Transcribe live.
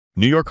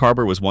New York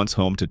Harbor was once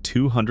home to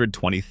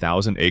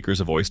 220,000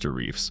 acres of oyster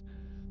reefs,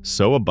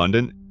 so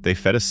abundant they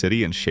fed a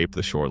city and shaped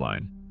the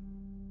shoreline.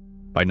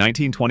 By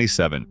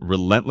 1927,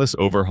 relentless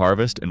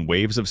overharvest and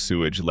waves of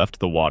sewage left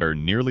the water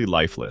nearly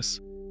lifeless.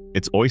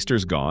 Its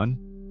oysters gone,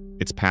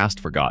 its past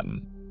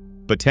forgotten.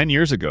 But 10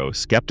 years ago,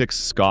 skeptics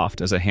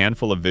scoffed as a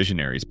handful of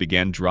visionaries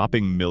began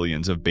dropping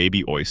millions of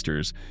baby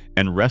oysters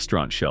and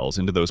restaurant shells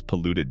into those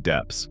polluted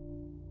depths,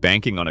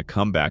 banking on a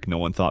comeback no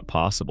one thought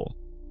possible.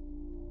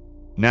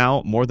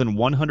 Now, more than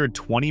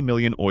 120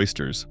 million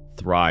oysters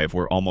thrive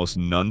where almost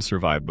none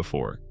survived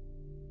before.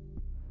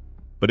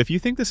 But if you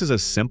think this is a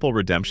simple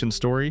redemption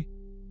story,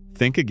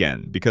 think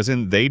again, because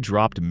they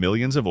dropped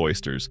millions of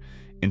oysters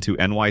into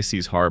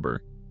NYC's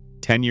harbor.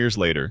 10 years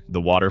later, the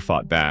water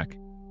fought back.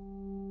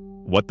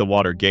 What the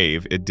water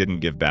gave, it didn't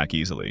give back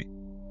easily.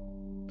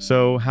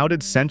 So, how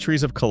did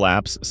centuries of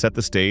collapse set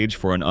the stage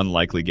for an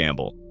unlikely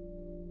gamble?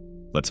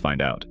 Let's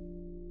find out.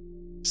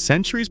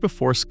 Centuries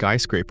before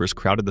skyscrapers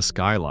crowded the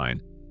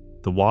skyline,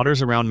 the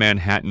waters around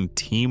Manhattan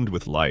teemed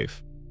with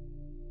life.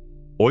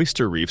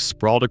 Oyster reefs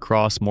sprawled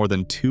across more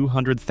than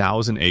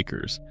 200,000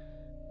 acres,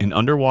 an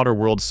underwater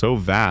world so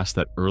vast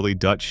that early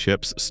Dutch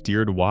ships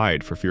steered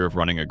wide for fear of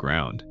running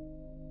aground.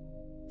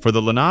 For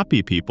the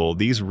Lenape people,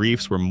 these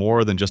reefs were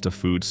more than just a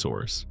food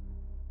source.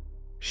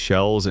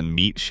 Shells and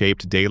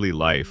meat-shaped daily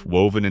life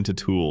woven into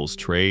tools,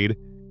 trade,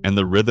 and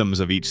the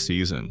rhythms of each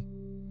season.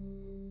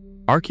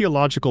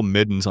 Archaeological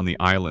middens on the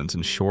islands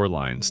and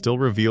shoreline still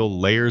reveal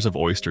layers of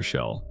oyster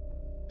shell,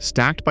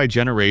 stacked by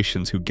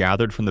generations who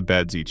gathered from the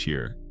beds each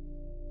year.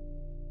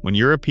 When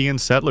European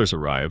settlers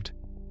arrived,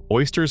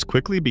 oysters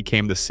quickly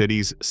became the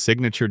city's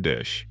signature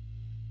dish.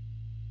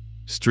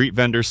 Street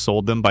vendors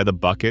sold them by the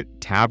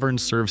bucket,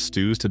 taverns served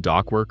stews to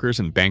dock workers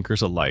and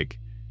bankers alike,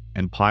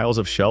 and piles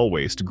of shell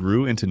waste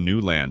grew into new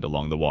land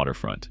along the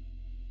waterfront.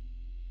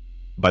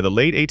 By the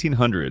late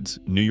 1800s,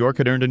 New York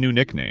had earned a new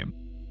nickname: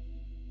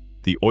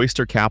 the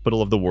oyster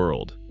capital of the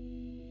world.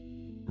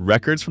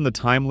 Records from the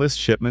time list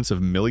shipments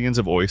of millions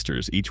of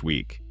oysters each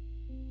week,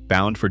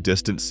 bound for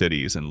distant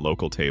cities and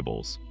local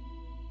tables.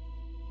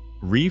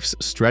 Reefs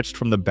stretched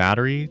from the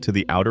Battery to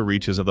the outer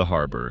reaches of the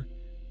harbor,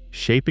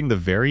 shaping the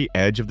very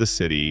edge of the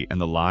city and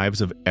the lives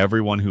of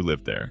everyone who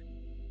lived there.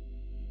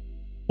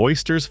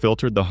 Oysters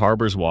filtered the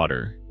harbor's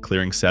water,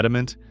 clearing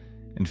sediment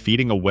and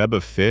feeding a web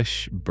of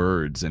fish,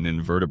 birds, and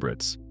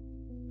invertebrates.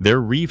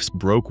 Their reefs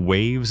broke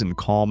waves and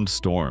calmed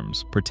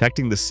storms,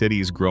 protecting the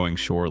city's growing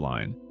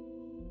shoreline.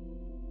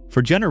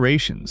 For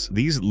generations,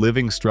 these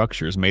living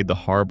structures made the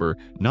harbor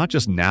not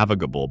just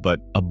navigable,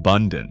 but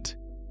abundant,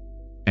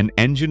 an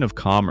engine of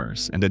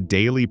commerce and a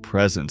daily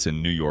presence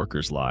in New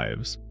Yorkers'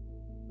 lives.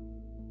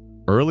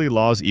 Early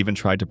laws even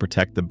tried to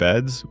protect the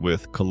beds,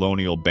 with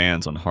colonial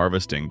bans on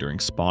harvesting during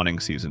spawning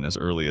season as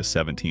early as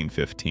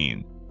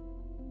 1715.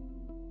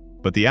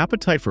 But the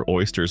appetite for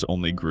oysters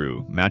only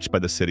grew, matched by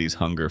the city's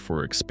hunger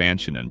for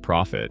expansion and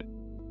profit.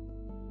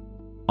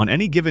 On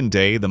any given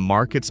day, the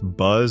markets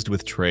buzzed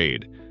with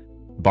trade.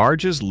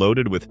 Barges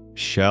loaded with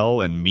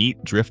shell and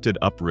meat drifted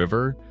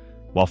upriver,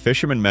 while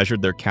fishermen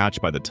measured their catch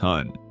by the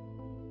ton.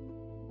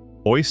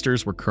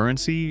 Oysters were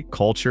currency,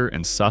 culture,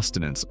 and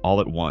sustenance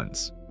all at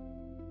once.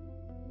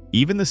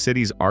 Even the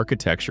city's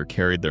architecture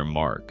carried their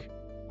mark.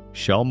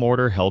 Shell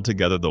mortar held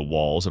together the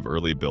walls of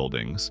early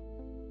buildings,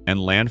 and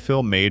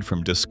landfill made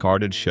from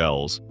discarded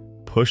shells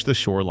pushed the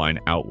shoreline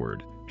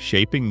outward,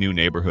 shaping new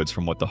neighborhoods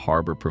from what the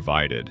harbor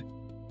provided.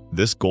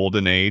 This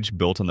golden age,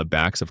 built on the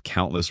backs of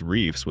countless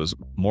reefs, was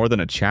more than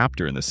a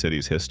chapter in the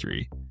city's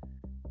history.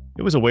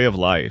 It was a way of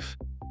life,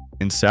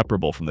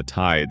 inseparable from the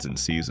tides and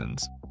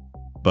seasons.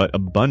 But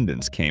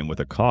abundance came with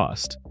a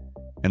cost,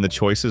 and the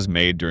choices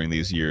made during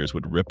these years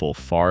would ripple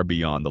far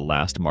beyond the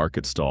last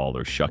market stall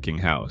or shucking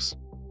house.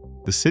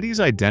 The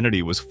city's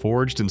identity was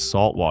forged in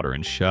saltwater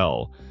and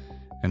shell,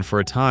 and for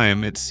a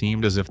time it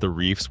seemed as if the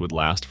reefs would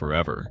last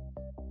forever.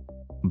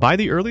 By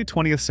the early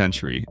 20th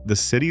century, the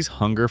city's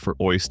hunger for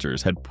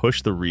oysters had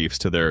pushed the reefs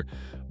to their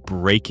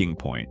breaking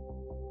point.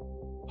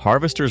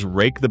 Harvesters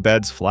raked the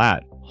beds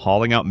flat,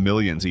 hauling out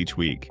millions each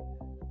week.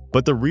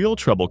 But the real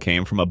trouble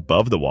came from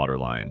above the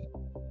waterline.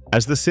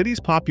 As the city's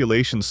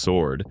population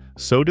soared,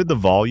 so did the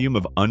volume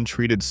of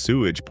untreated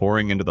sewage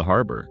pouring into the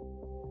harbor.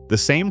 The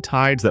same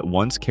tides that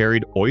once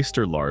carried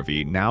oyster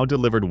larvae now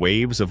delivered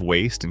waves of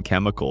waste and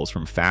chemicals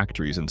from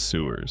factories and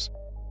sewers.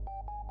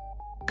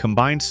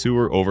 Combined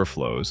sewer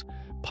overflows,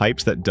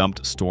 pipes that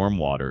dumped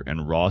stormwater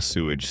and raw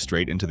sewage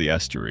straight into the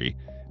estuary,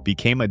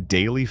 became a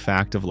daily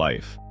fact of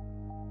life.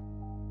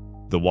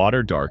 The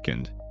water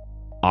darkened,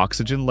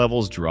 oxygen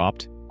levels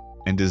dropped,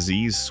 and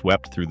disease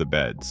swept through the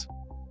beds.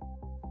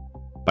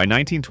 By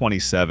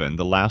 1927,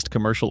 the last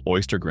commercial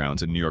oyster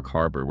grounds in New York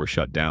Harbor were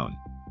shut down.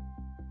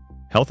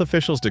 Health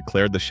officials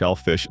declared the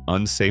shellfish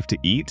unsafe to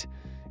eat,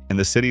 and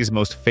the city's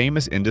most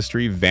famous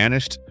industry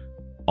vanished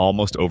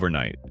almost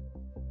overnight.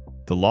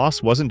 The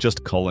loss wasn't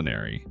just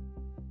culinary.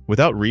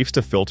 Without reefs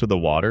to filter the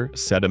water,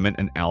 sediment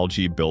and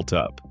algae built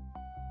up.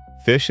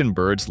 Fish and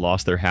birds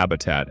lost their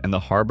habitat, and the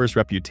harbor's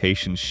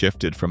reputation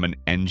shifted from an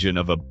engine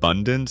of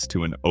abundance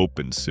to an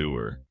open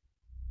sewer.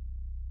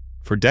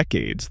 For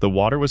decades, the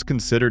water was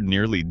considered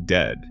nearly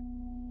dead.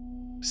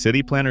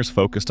 City planners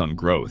focused on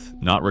growth,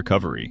 not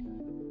recovery.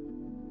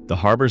 The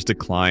harbor's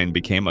decline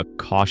became a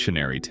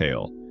cautionary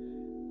tale,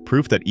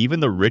 proof that even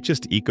the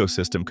richest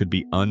ecosystem could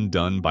be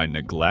undone by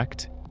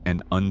neglect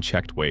and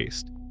unchecked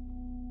waste.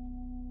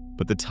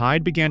 But the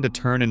tide began to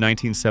turn in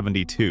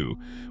 1972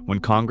 when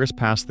Congress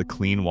passed the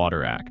Clean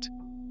Water Act.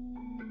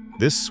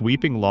 This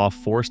sweeping law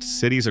forced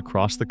cities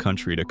across the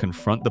country to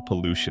confront the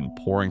pollution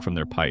pouring from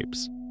their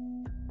pipes.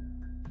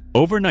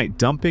 Overnight,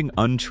 dumping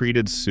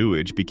untreated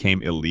sewage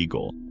became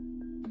illegal.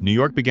 New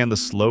York began the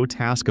slow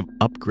task of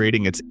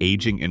upgrading its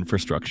aging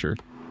infrastructure,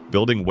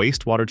 building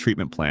wastewater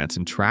treatment plants,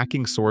 and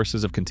tracking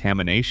sources of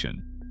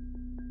contamination.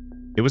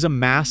 It was a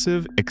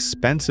massive,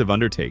 expensive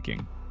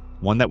undertaking,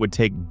 one that would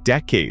take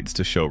decades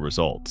to show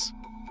results.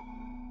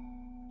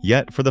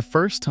 Yet, for the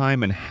first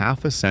time in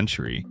half a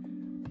century,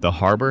 the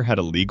harbor had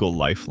a legal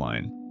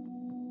lifeline.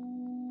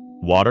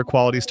 Water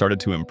quality started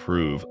to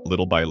improve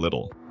little by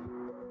little.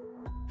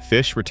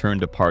 Fish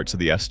returned to parts of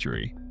the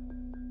estuary.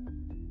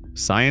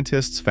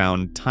 Scientists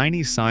found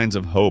tiny signs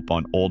of hope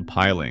on old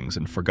pilings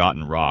and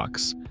forgotten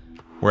rocks,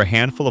 where a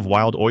handful of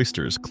wild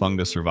oysters clung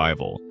to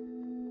survival.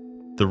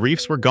 The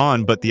reefs were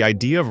gone, but the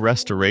idea of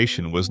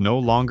restoration was no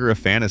longer a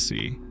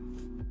fantasy.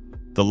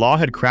 The law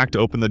had cracked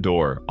open the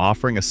door,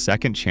 offering a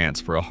second chance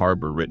for a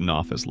harbor written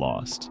off as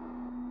lost.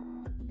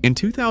 In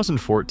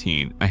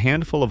 2014, a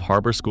handful of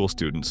harbor school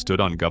students stood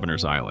on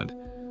Governor's Island,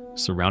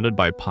 surrounded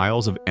by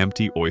piles of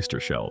empty oyster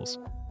shells.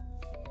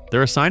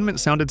 Their assignment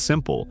sounded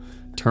simple: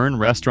 turn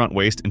restaurant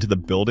waste into the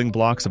building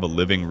blocks of a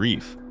living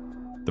reef.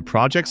 The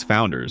project's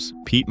founders,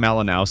 Pete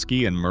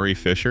Malinowski and Murray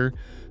Fisher,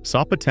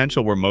 saw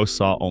potential where most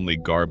saw only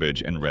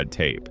garbage and red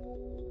tape.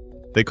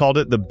 They called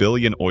it the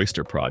Billion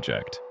Oyster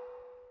Project.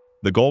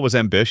 The goal was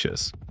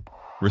ambitious: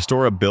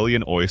 restore 1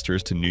 billion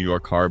oysters to New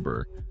York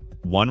Harbor,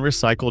 one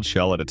recycled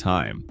shell at a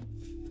time.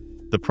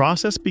 The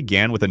process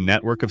began with a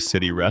network of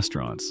city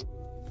restaurants.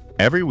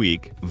 Every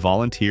week,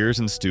 volunteers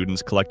and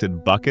students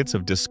collected buckets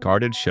of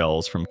discarded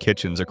shells from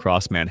kitchens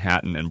across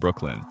Manhattan and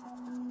Brooklyn.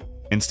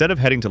 Instead of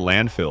heading to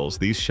landfills,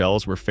 these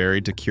shells were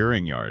ferried to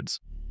curing yards,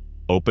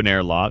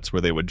 open-air lots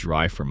where they would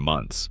dry for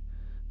months,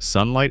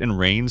 sunlight and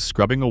rain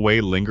scrubbing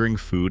away lingering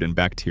food and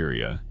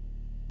bacteria.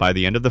 By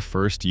the end of the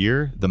first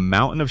year, the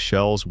mountain of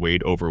shells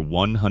weighed over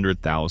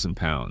 100,000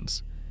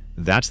 pounds.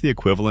 That's the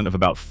equivalent of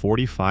about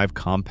 45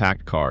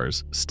 compact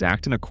cars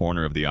stacked in a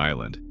corner of the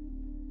island.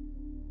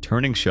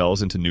 Turning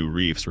shells into new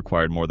reefs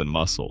required more than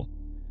muscle.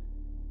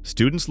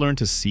 Students learned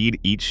to seed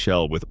each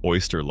shell with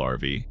oyster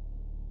larvae,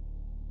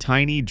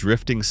 tiny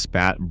drifting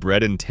spat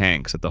bred in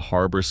tanks at the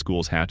harbor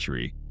school's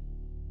hatchery.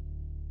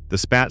 The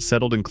spat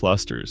settled in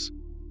clusters,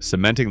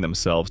 cementing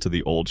themselves to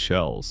the old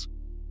shells.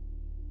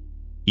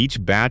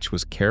 Each batch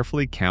was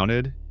carefully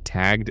counted,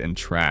 tagged, and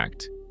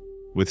tracked,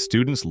 with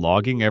students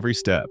logging every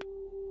step.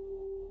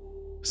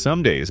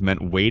 Some days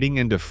meant wading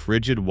into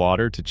frigid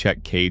water to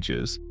check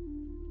cages.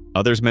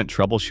 Others meant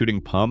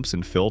troubleshooting pumps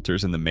and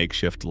filters in the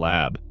makeshift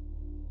lab.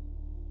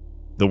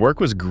 The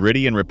work was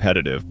gritty and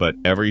repetitive, but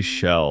every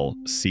shell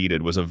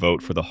seeded was a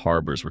vote for the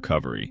harbor's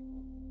recovery.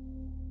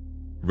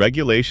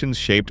 Regulations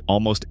shaped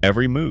almost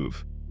every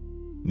move.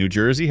 New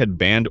Jersey had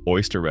banned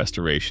oyster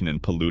restoration in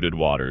polluted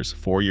waters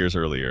 4 years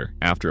earlier,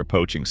 after a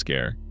poaching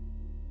scare.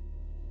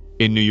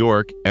 In New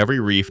York, every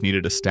reef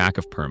needed a stack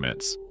of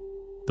permits.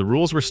 The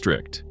rules were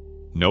strict: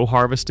 no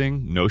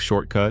harvesting, no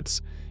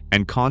shortcuts,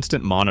 and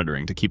constant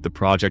monitoring to keep the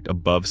project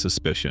above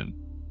suspicion.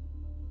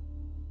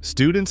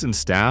 Students and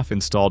staff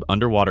installed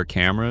underwater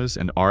cameras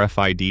and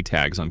RFID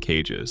tags on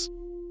cages.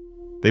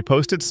 They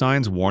posted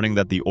signs warning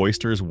that the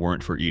oysters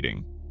weren't for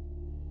eating.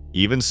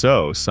 Even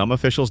so, some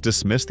officials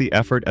dismissed the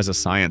effort as a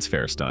science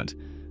fair stunt,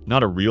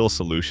 not a real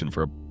solution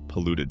for a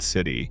polluted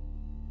city.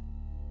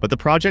 But the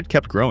project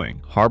kept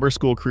growing. Harbor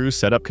school crews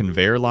set up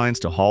conveyor lines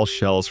to haul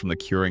shells from the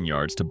curing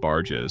yards to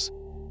barges,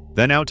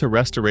 then out to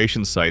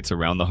restoration sites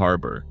around the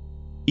harbor.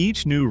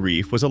 Each new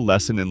reef was a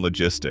lesson in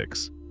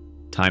logistics: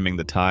 timing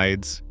the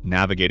tides,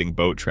 navigating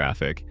boat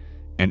traffic,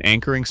 and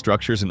anchoring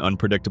structures in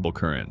unpredictable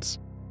currents.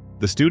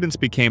 The students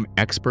became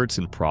experts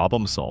in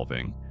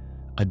problem-solving,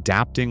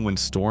 adapting when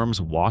storms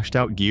washed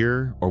out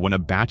gear or when a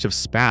batch of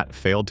spat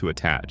failed to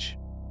attach.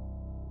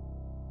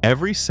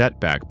 Every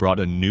setback brought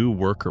a new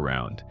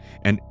workaround,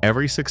 and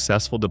every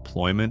successful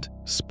deployment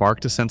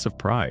sparked a sense of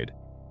pride.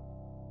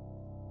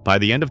 By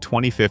the end of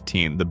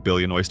 2015, the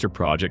Billion Oyster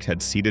Project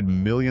had seeded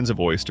millions of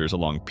oysters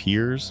along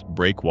piers,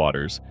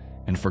 breakwaters,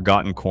 and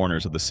forgotten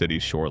corners of the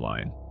city's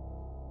shoreline.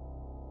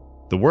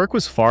 The work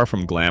was far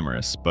from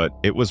glamorous, but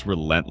it was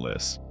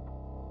relentless.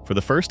 For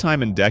the first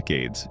time in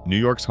decades, New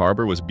York's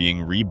harbor was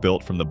being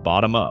rebuilt from the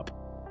bottom up,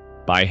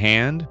 by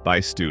hand, by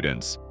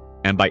students,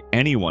 and by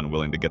anyone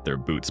willing to get their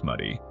boots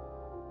muddy.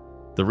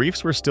 The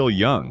reefs were still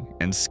young,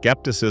 and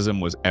skepticism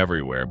was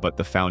everywhere, but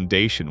the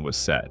foundation was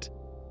set.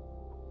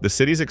 The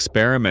city's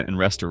experiment in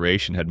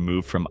restoration had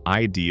moved from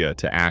idea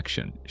to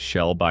action,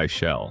 shell by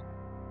shell.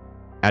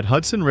 At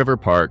Hudson River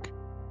Park,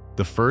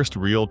 the first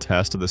real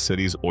test of the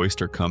city's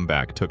oyster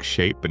comeback took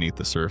shape beneath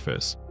the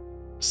surface.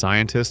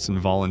 Scientists and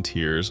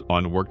volunteers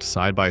worked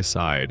side by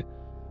side,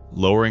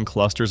 lowering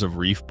clusters of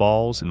reef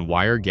balls and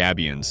wire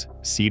gabions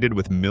seeded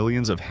with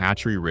millions of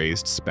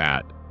hatchery-raised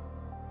spat.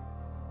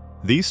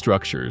 These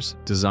structures,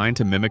 designed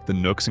to mimic the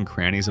nooks and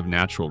crannies of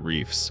natural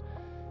reefs,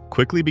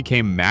 quickly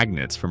became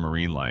magnets for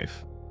marine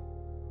life.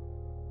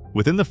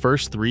 Within the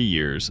first 3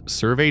 years,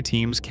 survey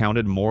teams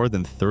counted more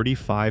than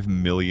 35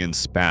 million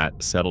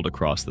spat settled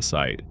across the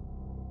site.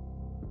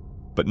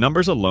 But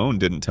numbers alone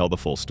didn't tell the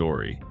full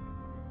story.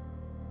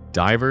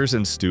 Divers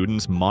and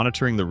students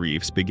monitoring the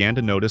reefs began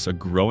to notice a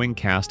growing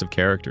cast of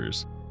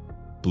characters: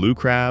 blue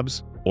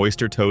crabs,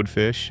 oyster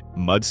toadfish,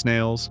 mud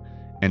snails,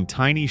 and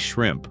tiny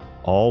shrimp,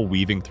 all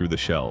weaving through the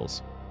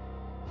shells.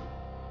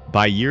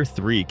 By year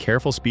 3,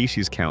 careful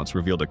species counts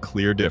revealed a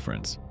clear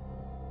difference.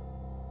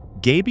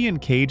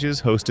 Gabion cages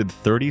hosted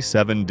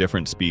 37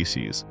 different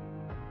species,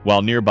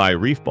 while nearby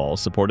reef balls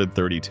supported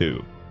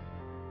 32.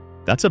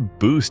 That's a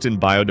boost in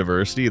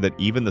biodiversity that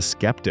even the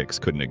skeptics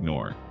couldn't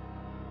ignore.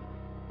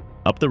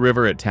 Up the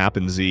river at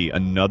Tappan Zee,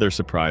 another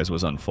surprise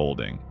was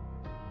unfolding.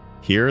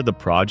 Here, the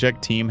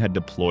project team had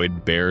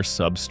deployed bare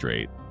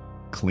substrate,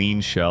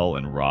 clean shell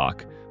and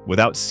rock,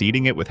 without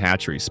seeding it with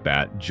hatchery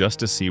spat just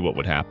to see what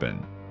would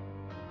happen.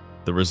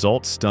 The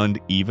results stunned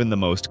even the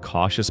most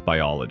cautious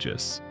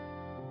biologists.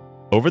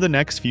 Over the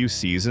next few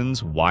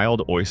seasons,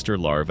 wild oyster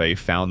larvae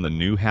found the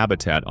new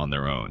habitat on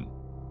their own.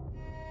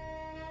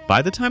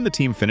 By the time the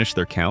team finished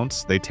their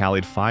counts, they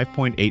tallied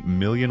 5.8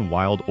 million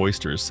wild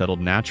oysters settled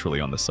naturally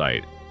on the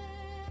site.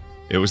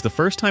 It was the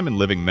first time in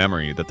living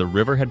memory that the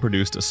river had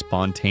produced a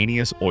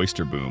spontaneous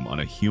oyster boom on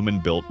a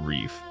human-built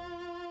reef.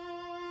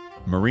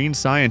 Marine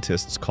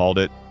scientists called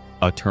it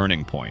a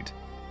turning point.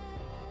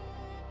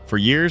 For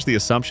years, the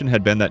assumption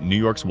had been that New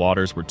York's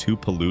waters were too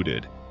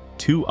polluted,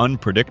 too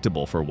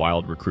unpredictable for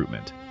wild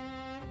recruitment.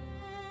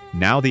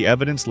 Now the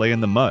evidence lay in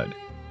the mud.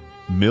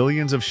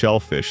 Millions of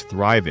shellfish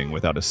thriving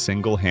without a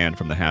single hand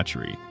from the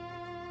hatchery.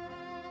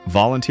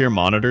 Volunteer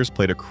monitors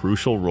played a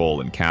crucial role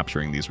in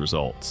capturing these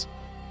results.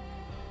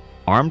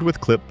 Armed with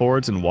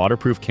clipboards and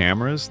waterproof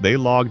cameras, they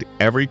logged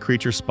every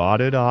creature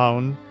spotted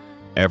on,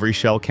 every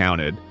shell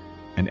counted,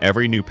 and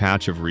every new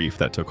patch of reef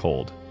that took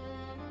hold.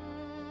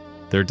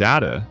 Their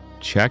data,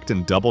 checked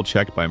and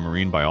double-checked by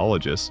marine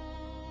biologists,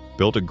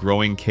 built a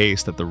growing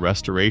case that the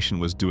restoration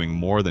was doing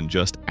more than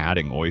just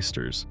adding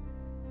oysters.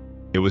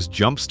 It was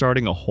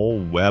jump-starting a whole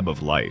web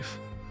of life.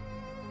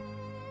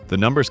 The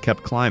numbers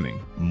kept climbing: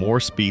 more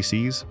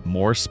species,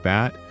 more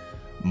spat,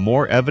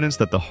 more evidence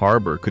that the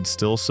harbor could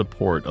still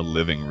support a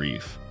living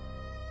reef.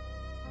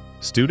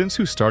 Students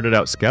who started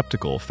out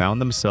skeptical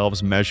found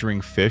themselves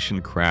measuring fish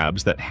and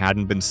crabs that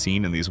hadn't been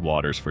seen in these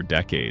waters for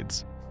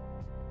decades.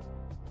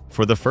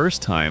 For the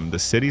first time, the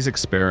city's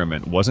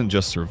experiment wasn't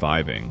just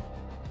surviving,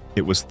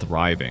 it was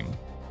thriving.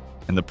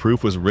 And the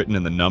proof was written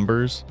in the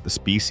numbers, the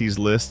species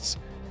lists,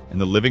 and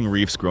the living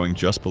reefs growing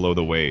just below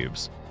the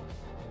waves.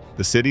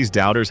 The city's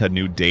doubters had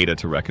new data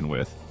to reckon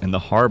with, and the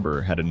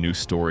harbor had a new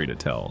story to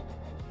tell.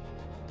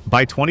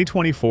 By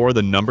 2024,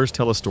 the numbers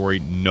tell a story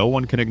no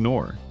one can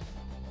ignore.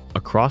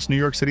 Across New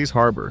York City's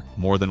harbor,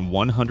 more than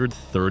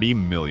 130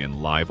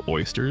 million live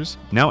oysters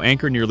now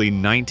anchor nearly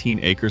 19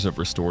 acres of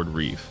restored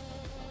reef,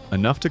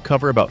 enough to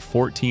cover about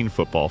 14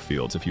 football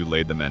fields if you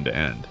laid them end to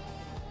end.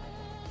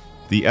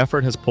 The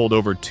effort has pulled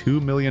over 2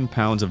 million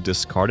pounds of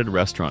discarded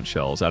restaurant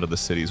shells out of the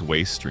city's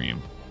waste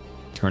stream,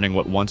 turning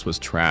what once was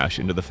trash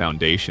into the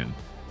foundation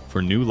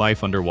for new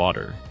life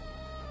underwater.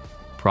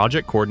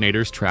 Project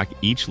coordinators track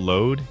each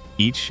load,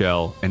 each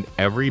shell, and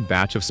every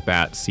batch of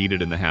spat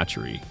seeded in the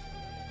hatchery.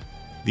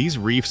 These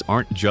reefs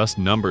aren't just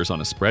numbers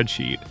on a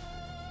spreadsheet.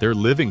 They're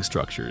living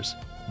structures,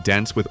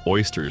 dense with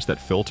oysters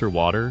that filter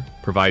water,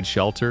 provide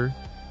shelter,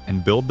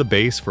 and build the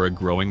base for a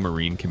growing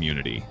marine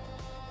community.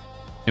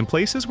 In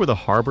places where the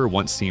harbor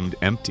once seemed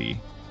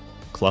empty,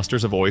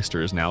 clusters of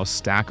oysters now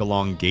stack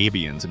along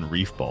gabions and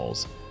reef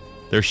balls,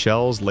 their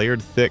shells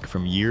layered thick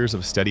from years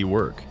of steady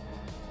work.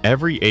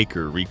 Every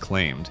acre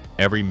reclaimed,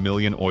 every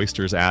million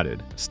oysters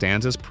added,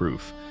 stands as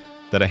proof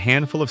that a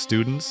handful of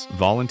students,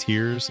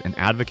 volunteers, and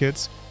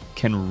advocates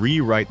can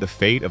rewrite the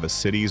fate of a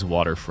city's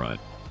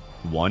waterfront,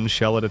 one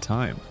shell at a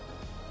time.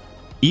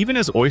 Even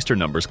as oyster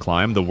numbers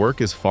climb, the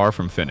work is far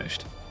from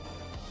finished.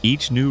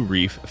 Each new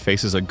reef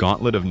faces a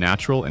gauntlet of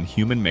natural and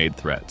human-made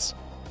threats.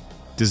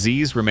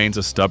 Disease remains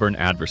a stubborn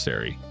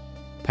adversary.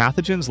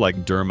 Pathogens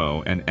like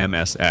dermo and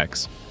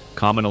MSX,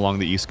 common along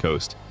the East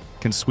Coast,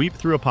 can sweep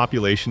through a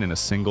population in a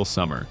single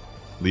summer,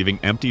 leaving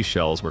empty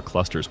shells where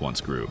clusters once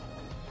grew.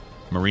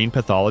 Marine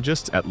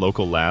pathologists at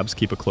local labs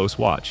keep a close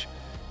watch,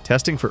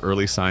 testing for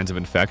early signs of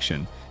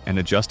infection and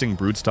adjusting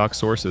broodstock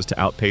sources to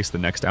outpace the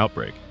next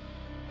outbreak.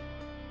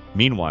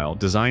 Meanwhile,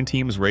 design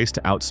teams race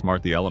to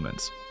outsmart the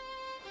elements.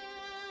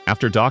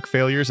 After dock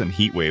failures and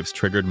heat waves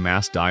triggered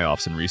mass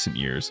die-offs in recent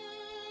years,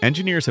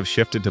 engineers have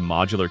shifted to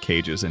modular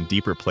cages and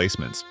deeper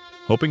placements,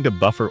 hoping to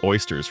buffer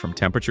oysters from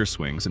temperature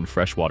swings and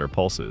freshwater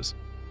pulses.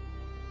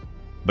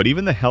 But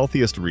even the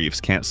healthiest reefs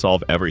can't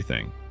solve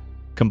everything.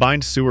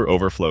 Combined sewer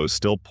overflows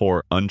still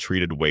pour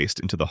untreated waste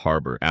into the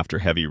harbor after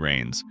heavy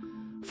rains,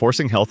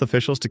 forcing health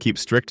officials to keep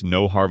strict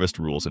no-harvest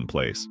rules in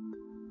place.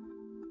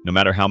 No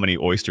matter how many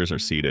oysters are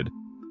seeded,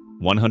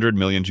 100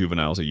 million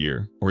juveniles a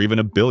year, or even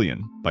a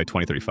billion by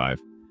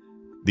 2035,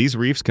 these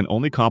reefs can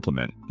only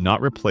complement,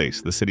 not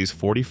replace, the city's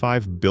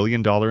 $45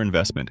 billion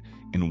investment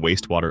in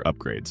wastewater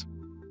upgrades.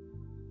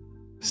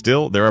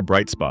 Still, there are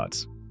bright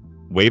spots.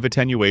 Wave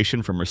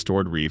attenuation from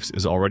restored reefs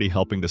is already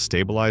helping to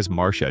stabilize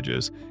marsh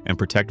edges and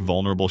protect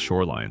vulnerable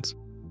shorelines.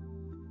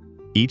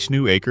 Each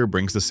new acre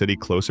brings the city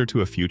closer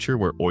to a future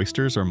where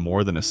oysters are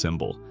more than a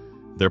symbol.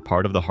 They're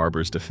part of the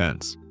harbor's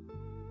defense.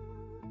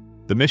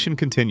 The mission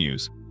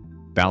continues,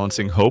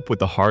 balancing hope with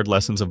the hard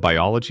lessons of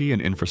biology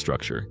and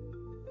infrastructure.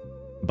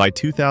 By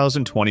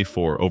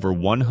 2024, over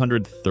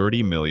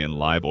 130 million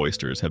live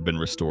oysters have been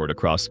restored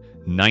across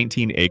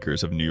 19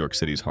 acres of New York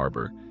City's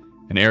harbor,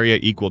 an area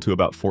equal to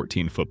about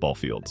 14 football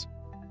fields.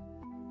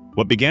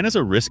 What began as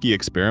a risky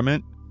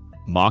experiment,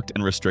 mocked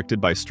and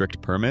restricted by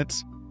strict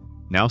permits,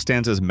 now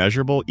stands as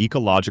measurable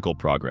ecological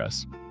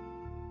progress.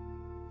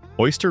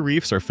 Oyster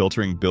reefs are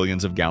filtering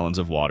billions of gallons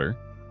of water,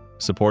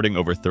 supporting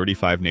over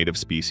 35 native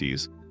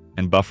species,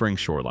 and buffering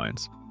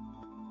shorelines.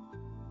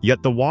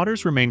 Yet the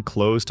waters remain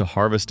closed to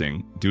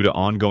harvesting due to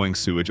ongoing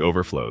sewage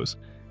overflows,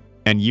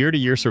 and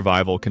year-to-year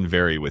survival can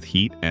vary with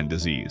heat and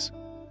disease.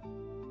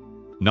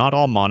 Not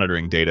all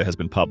monitoring data has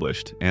been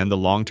published, and the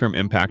long-term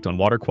impact on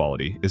water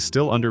quality is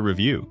still under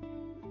review.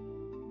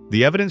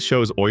 The evidence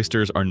shows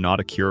oysters are not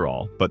a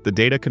cure-all, but the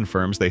data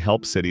confirms they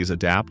help cities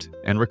adapt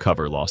and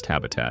recover lost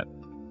habitat.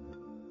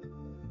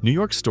 New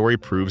York's story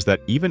proves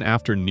that even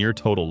after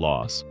near-total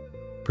loss,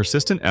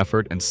 persistent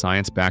effort and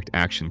science-backed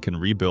action can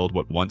rebuild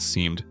what once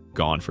seemed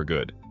gone for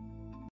good.